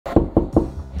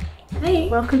Hey,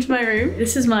 welcome to my room.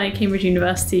 This is my Cambridge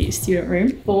University student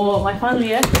room for my final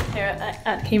year here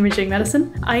at Cambridge doing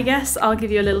medicine. I guess I'll give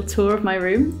you a little tour of my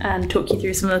room and talk you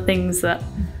through some of the things that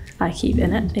I keep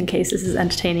in it in case this is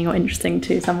entertaining or interesting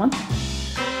to someone.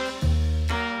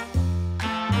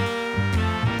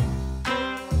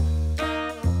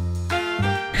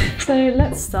 So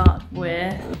let's start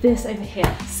with this over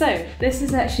here. So this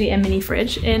is actually a mini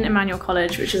fridge in Emmanuel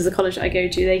College, which is the college I go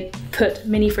to. They put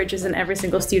mini fridges in every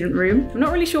single student room. I'm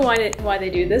not really sure why they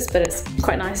do this, but it's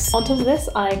quite nice. On top of this,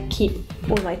 I keep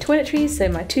all my toiletries, so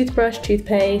my toothbrush,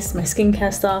 toothpaste, my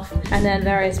skincare stuff, and then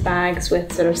various bags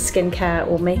with sort of skincare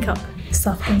or makeup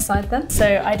stuff inside them.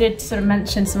 So I did sort of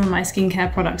mention some of my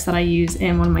skincare products that I use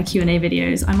in one of my Q&A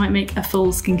videos. I might make a full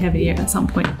skincare video at some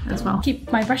point as well. Keep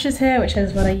my brushes here, which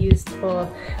is what I used for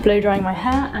blow drying my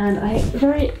hair, and I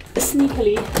very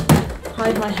sneakily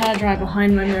hide my hairdryer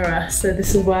behind my mirror. So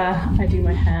this is where I do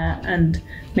my hair and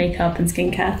makeup and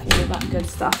skincare, all that good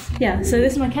stuff. Yeah, so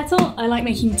this is my kettle. I like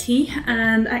making tea,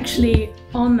 and actually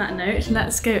on that note,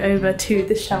 let's go over to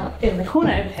the shelf in the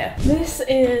corner over here. This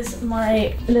is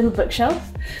my little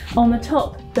bookshelf. On the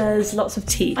top, there's lots of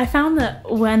tea. I found that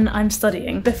when I'm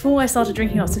studying, before I started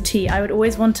drinking lots of tea, I would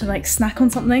always want to like snack on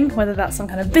something, whether that's some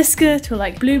kind of biscuit or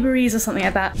like blueberries or something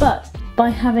like that. But by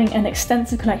having an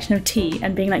extensive collection of tea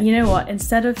and being like, you know what,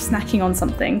 instead of snacking on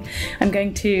something, I'm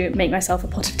going to make myself a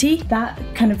pot of tea. That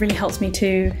kind of really helps me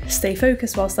to stay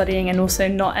focused while studying and also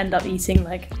not end up eating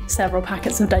like several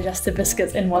packets of digestive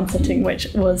biscuits in one sitting, which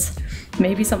was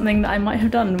maybe something that I might have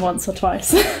done once or twice.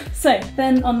 So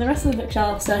then on the rest of the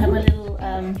bookshelf, so I have my little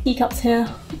teacups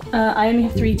here. I only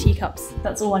have 3 teacups.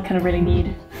 That's all I kind of really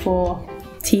need for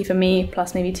tea for me,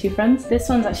 plus maybe 2 friends. This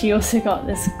one's actually also got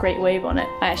this Great Wave on it.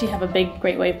 I actually have a big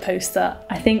Great Wave poster.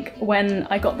 I think when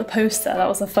I got the poster, that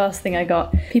was the first thing I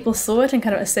got. People saw it and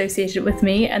kind of associated it with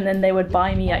me, and then they would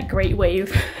buy me like Great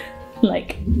Wave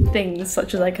like things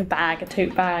such as like a bag, a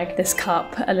tote bag, this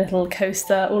cup, a little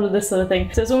coaster, all of this sort of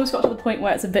thing. So it's almost got to the point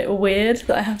where it's a bit weird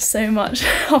that I have so much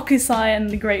Hokusai and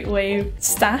the Great Wave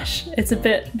stash. It's a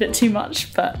bit too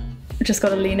much, but just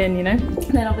gotta lean in, you know?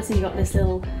 Then obviously you got this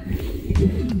little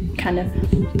kind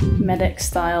of medic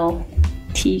style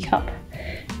teacup,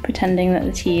 pretending that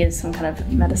the tea is some kind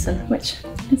of medicine, which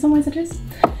in some ways it is.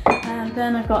 And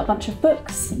then I've got a bunch of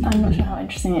books. I'm not sure how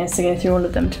interesting it is to go through all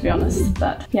of them, to be honest,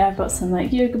 but yeah, I've got some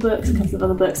like yoga books, a couple of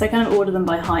other books. I kind of order them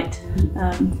by height,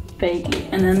 vaguely.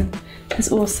 And then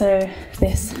there's also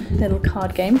this little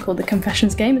card game called the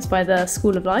Confessions game. It's by the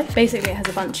School of Life. Basically it has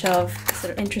a bunch of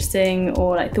sort of interesting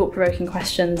or like thought-provoking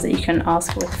questions that you can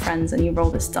ask with friends, and you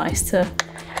roll this dice to,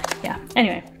 yeah,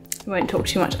 anyway. We won't talk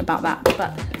too much about that,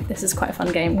 but this is quite a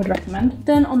fun game, would recommend.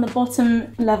 Then on the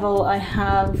bottom level, I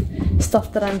have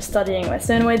stuff that I'm studying with.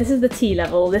 So in a way, this is the tea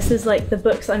level. This is like the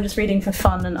books I'm just reading for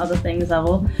fun and other things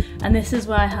level. And this is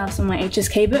where I have some of my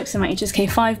HSK books, and my HSK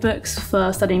 5 books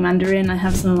for studying Mandarin. I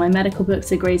have some of my medical books,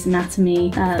 the Grey's Anatomy,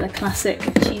 the classic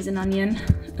Cheese and Onion,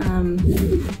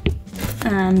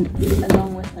 and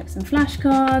along with like some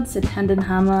flashcards, a tendon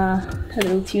hammer, a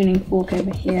little tuning fork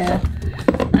over here.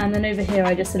 And then over here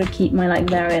I just sort of keep my like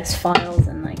various files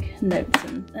and like notes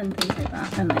and things like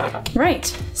that. And like, right,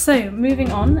 so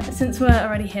moving on, since we're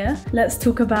already here, let's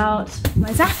talk about my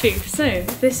zafu. So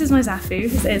this is my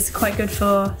zafu. It's quite good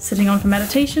for sitting on for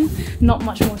meditation. Not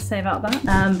much more to say about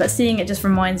that, but seeing it just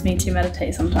reminds me to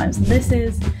meditate sometimes. This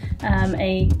is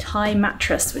a Thai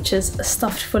mattress, which is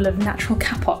stuffed full of natural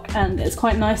kapok, and it's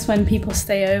quite nice when people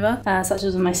stay over, such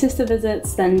as when my sister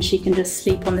visits, then she can just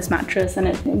sleep on this mattress and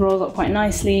it rolls up quite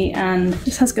nicely and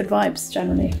just has good vibes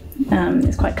generally.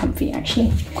 It's quite comfy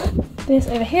actually. This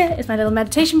over here is my little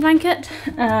meditation blanket,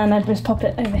 and I just pop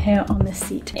it over here on this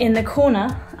seat. In the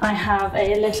corner I have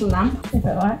a little lamp, if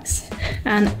it works,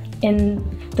 and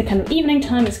in the kind of evening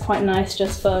time it's quite nice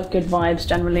just for good vibes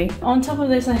generally. On top of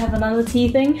this I have another tea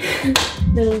thing,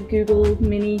 little Google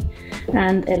Mini,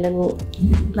 and a little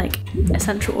like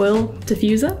essential oil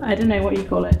diffuser. I don't know what you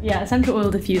call it. Yeah, essential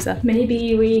oil diffuser.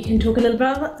 Maybe we can talk a little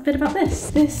bit about this.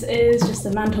 This is just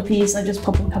a mantelpiece. I just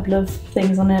pop a couple of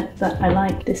things on it that I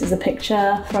like. This is a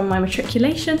picture from my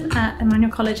matriculation at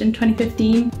Emmanuel College in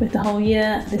 2015 with the whole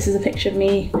year. This is a picture of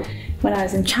me when I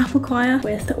was in chapel choir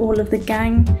with all of the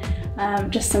gang.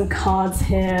 Just some cards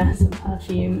here, some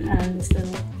perfume, and this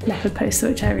little leopard poster,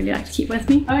 which I really like to keep with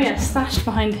me. Oh yeah, stashed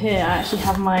behind here, I actually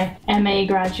have my MA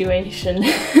graduation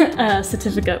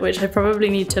certificate, which I probably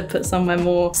need to put somewhere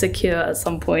more secure at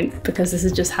some point, because this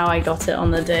is just how I got it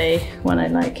on the day when I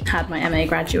like had my MA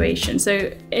graduation.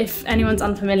 So if anyone's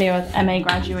unfamiliar with MA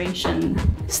graduation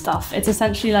stuff, it's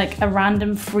essentially like a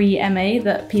random free MA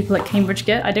that people at Cambridge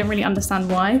get. I don't really understand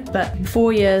why, but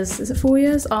 4 years, is it 4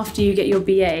 years after you get your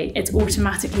BA, it's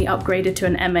automatically upgraded to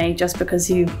an MA just because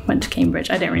you went to Cambridge.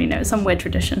 I don't really know, it's some weird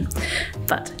tradition,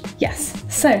 but yes.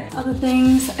 So other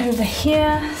things over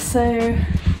here. So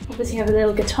obviously I have a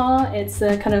little guitar. It's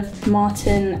a kind of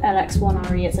Martin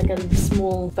LX1RE. It's like a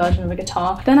small version of a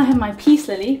guitar. Then I have my peace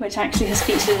lily, which actually has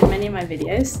featured in many of my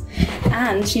videos.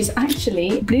 And she's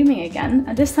actually blooming again,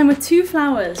 and this time with 2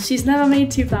 flowers. She's never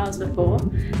made 2 flowers before.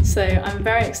 So I'm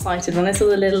very excited. When I saw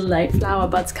the little like flower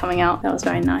buds coming out, that was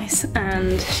very nice.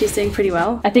 And she's doing pretty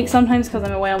well. I think sometimes because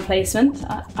I'm away on placement,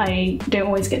 I don't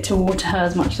always get to water her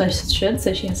as much as I should.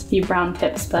 So she has a few brown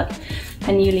pips, but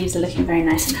her new leaves are looking very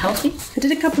nice and healthy. I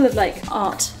did a couple of like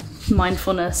art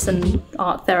mindfulness and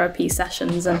art therapy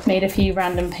sessions and made a few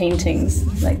random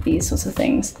paintings, like these sorts of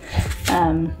things,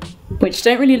 which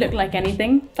don't really look like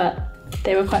anything, but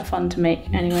they were quite fun to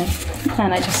make anyway.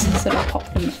 And I just sort of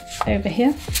pop them over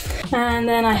here. And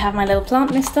then I have my little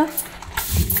plant mister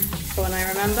for when I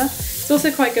remember. It's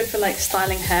also quite good for like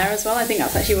styling hair as well. I think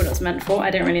that's actually what it's meant for.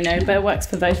 I don't really know, but it works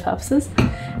for both purposes.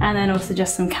 And then also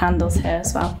just some candles here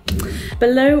as well.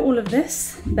 Below all of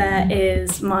this, there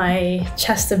is my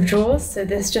chest of drawers. So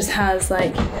this just has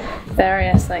like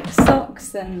various like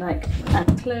socks and like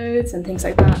clothes and things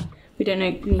like that. We don't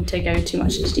need to go too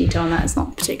much into detail on that. It's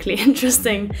not particularly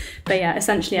interesting. But yeah,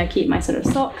 essentially I keep my sort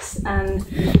of socks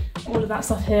and all of that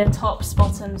stuff here, tops,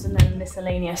 bottoms, and then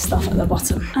miscellaneous stuff at the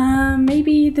bottom.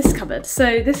 Maybe this cupboard.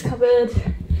 So this cupboard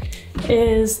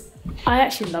is, I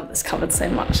actually love this cupboard so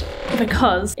much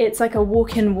because it's like a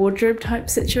walk-in wardrobe type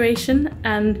situation,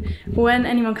 and when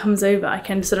anyone comes over I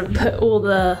can sort of put all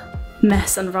the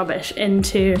mess and rubbish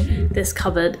into this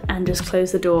cupboard and just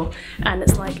close the door, and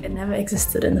it's like it never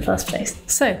existed in the first place.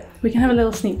 So we can have a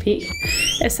little sneak peek.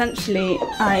 Essentially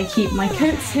I keep my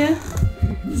coats here,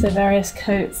 so various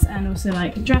coats, and also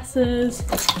like dresses,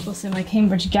 also my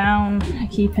Cambridge gown I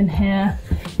keep in here,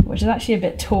 which is actually a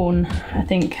bit torn, I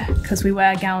think, because we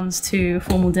wear gowns to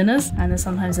formal dinners and there's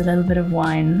sometimes a little bit of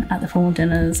wine at the formal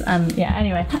dinners, and yeah,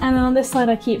 anyway. And then on this side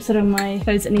I keep sort of my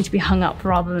clothes that need to be hung up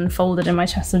rather than folded in my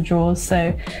chest of drawers,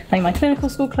 so like my clinical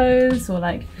school clothes or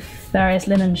like various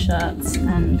linen shirts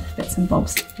and bits and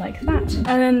bobs like that. And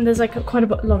then there's like quite a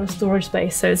lot of storage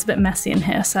space, so it's a bit messy in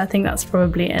here, so I think that's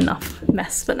probably enough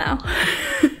mess for now.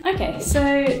 Okay, so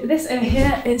this over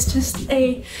here is just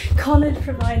a college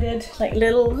provided like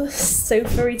little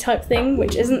sofa-y type thing,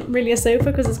 which isn't really a sofa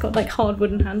because it's got like hard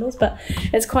wooden handles, but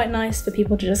it's quite nice for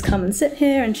people to just come and sit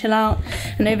here and chill out.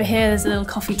 And over here there's a little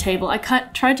coffee table. I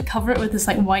tried to cover it with this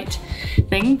like white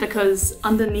thing because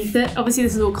underneath it, obviously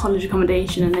this is all college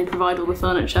accommodation and they provide all the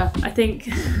furniture. I think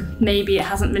maybe it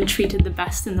hasn't been treated the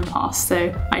best in the past,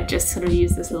 so I just sort of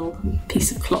use this little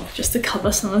piece of cloth just to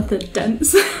cover some of the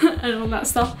dents and all that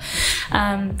stuff.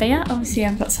 But yeah, obviously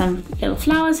I've got some little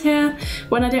flowers here.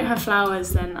 When I don't have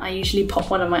flowers, then I usually pop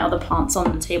one of my other plants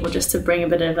on the table just to bring a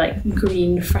bit of like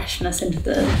green freshness into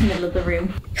the middle of the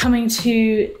room. Coming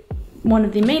to one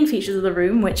of the main features of the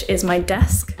room, which is my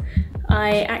desk.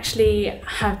 I actually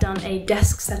have done a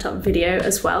desk setup video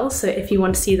as well, so if you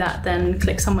want to see that, then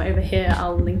click somewhere over here,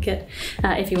 I'll link it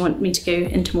if you want me to go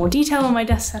into more detail on my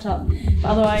desk setup. But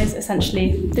otherwise,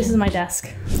 essentially, this is my desk.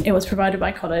 It was provided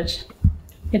by college.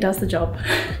 It does the job.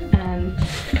 And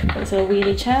it's a little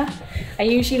wheelie chair. I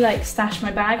usually like stash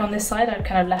my bag on this side. I've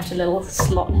kind of left a little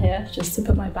slot here just to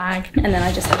put my bag. And then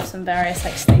I just have some various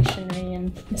like stationery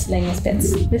and miscellaneous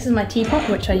bits. This is my teapot,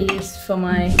 which I use for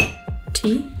my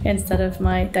tea instead of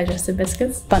my digestive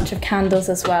biscuits. Bunch of candles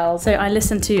as well. So I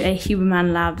listened to a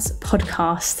Huberman Labs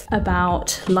podcast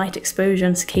about light exposure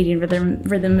and circadian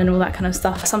rhythm and all that kind of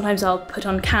stuff. Sometimes I'll put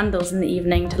on candles in the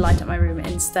evening to light up my room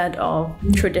instead of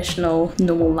traditional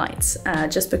normal lights,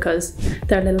 just because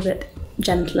they're a little bit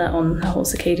gentler on the whole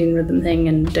circadian rhythm thing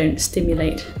and don't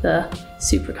stimulate the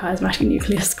suprachiasmatic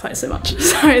nucleus quite so much.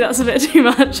 Sorry, that's a bit too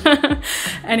much.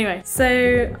 Anyway,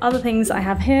 so other things I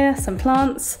have here, some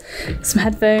plants, some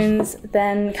headphones,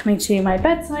 then coming to my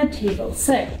bedside table.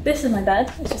 So this is my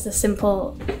bed. It's just a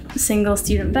simple single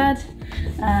student bed.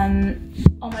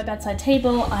 On my bedside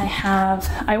table I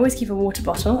always keep a water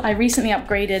bottle. I recently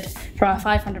upgraded from a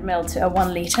 500ml to a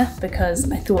 1 litre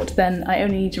because I thought then I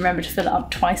only need to remember to fill it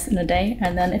up twice in a day,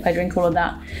 and then if I drink all of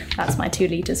that, that's my 2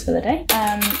 litres for the day.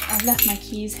 I've left my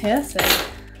keys here, so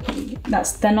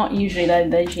they're not usually,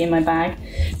 they're usually in my bag.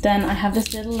 Then I have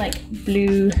this little like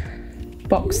blue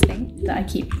box thing that I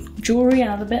keep jewelry and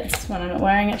other bits when I'm not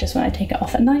wearing it, just when I take it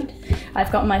off at night.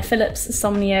 I've got my Philips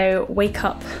Somnio wake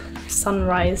up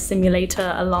sunrise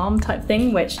simulator alarm type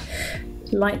thing, which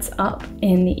lights up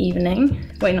in the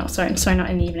evening. Wait, not in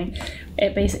the evening.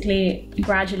 It basically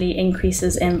gradually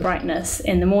increases in brightness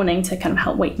in the morning to kind of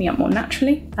help wake me up more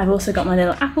naturally. I've also got my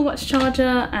little Apple Watch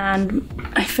charger and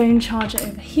my phone charger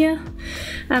over here.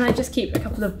 And I just keep a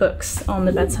couple of books on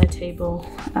the bedside table.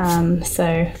 So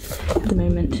at the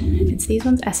moment, it's these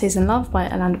ones, Essays in Love by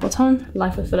Alain de Botton,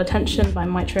 Life with Full Attention by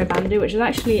Maitreya Bandhu, which is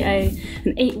actually an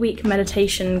 8-week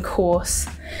meditation course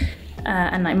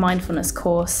and like mindfulness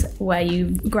course where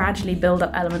you gradually build up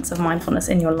elements of mindfulness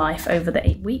in your life over the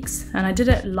 8 weeks. And I did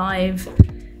it live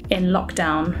in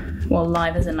lockdown, well,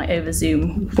 live as in like over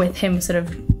Zoom, with him sort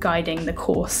of guiding the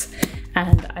course.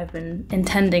 And I've been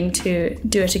intending to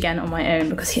do it again on my own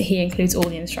because he includes all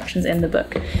the instructions in the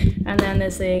book. And then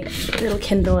there's a little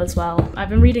Kindle as well. I've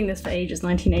been reading this for ages,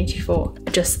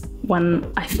 1984, just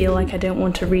when I feel like I don't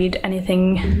want to read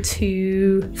anything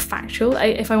too factual.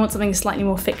 If I want something slightly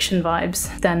more fiction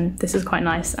vibes, then this is quite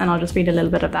nice, and I'll just read a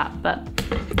little bit of that, but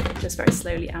just very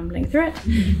slowly ambling through it.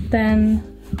 Then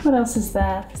what else is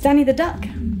there? It's Danny the Duck.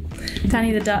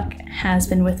 Danny the Duck has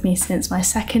been with me since my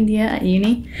 2nd year at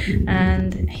uni,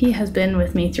 and he has been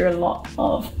with me through a lot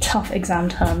of tough exam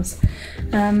terms.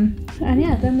 And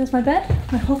yeah, then there's my bed,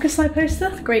 my Hokusai poster,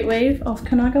 The Great Wave of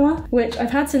Kanagawa, which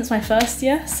I've had since my 1st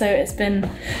year, so it's been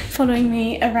following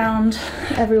me around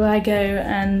everywhere I go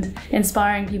and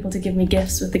inspiring people to give me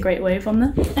gifts with the Great Wave on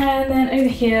them. And then over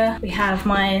here we have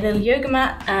my little yoga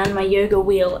mat and my yoga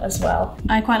wheel as well.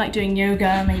 I quite like doing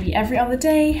yoga maybe every other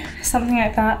day, something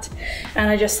like that, and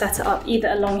I just set it up either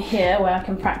along here where I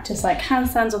can practice like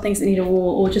handstands or things that need a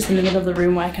wall, or just in the middle of the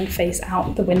room where I can face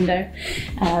out the window.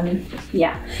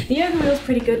 Yeah, the yoga wheel is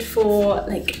pretty good for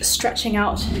like stretching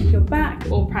out your back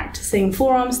or practicing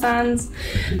forearm stands,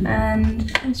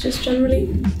 and it's just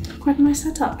generally quite a nice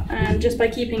setup. And just by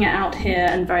keeping it out here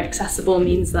and very accessible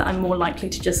means that I'm more likely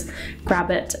to just grab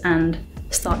it and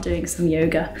start doing some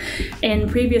yoga. In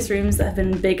previous rooms that have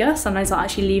been bigger, sometimes I'll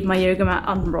actually leave my yoga mat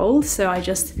unrolled, so I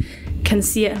just can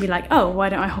see it and be like, oh, why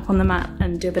don't I hop on the mat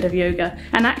and do a bit of yoga?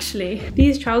 And actually,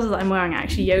 these trousers that I'm wearing are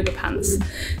actually yoga pants.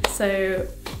 So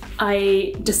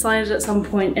I decided at some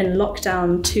point in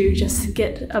lockdown to just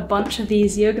get a bunch of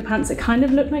these yoga pants that kind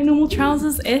of look like normal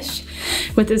trousers-ish,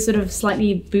 with this sort of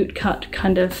slightly boot cut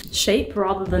kind of shape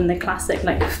rather than the classic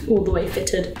like all the way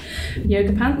fitted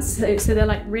yoga pants. So they're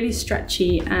like really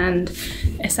stretchy, and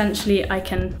essentially I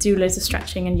can do loads of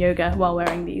stretching and yoga while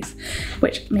wearing these,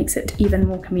 which makes it even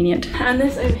more convenient. And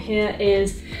this over here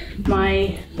is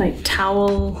my like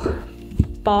towel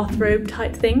bathrobe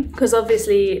type thing, because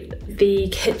obviously the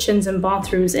kitchens and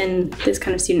bathrooms in this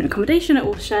kind of student accommodation are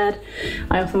all shared.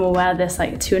 I often will wear this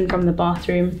like to and from the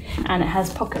bathroom, and it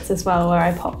has pockets as well where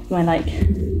I pop my like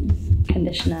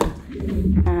conditioner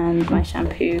and my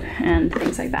shampoo and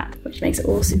things like that, which makes it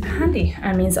all super handy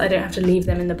and means that I don't have to leave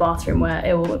them in the bathroom where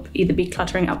it will either be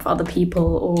cluttering up for other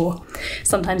people, or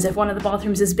sometimes if one of the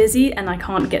bathrooms is busy and I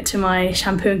can't get to my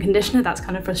shampoo and conditioner, that's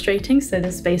kind of frustrating. So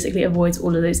this basically avoids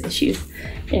all of those issues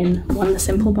in one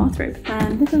simple bathrobe.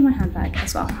 And this is my handbag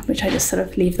as well, which I just sort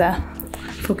of leave there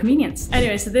for convenience.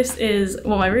 Anyway, so this is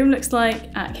what my room looks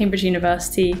like at Cambridge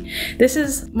University. This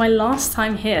is my last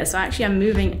time here, so actually I'm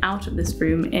moving out of this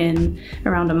room in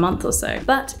around a month or so.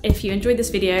 But if you enjoyed this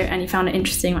video and you found it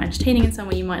interesting or entertaining in some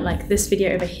way, you might like this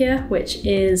video over here, which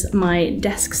is my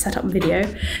desk setup video,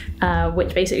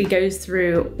 which basically goes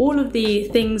through all of the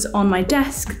things on my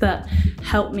desk that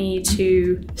help me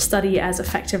to study as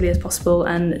effectively as possible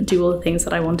and do all the things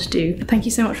that I want to do. Thank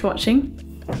you so much for watching.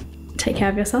 Take care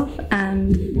of yourself,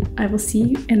 and I will see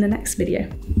you in the next video.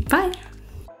 Bye!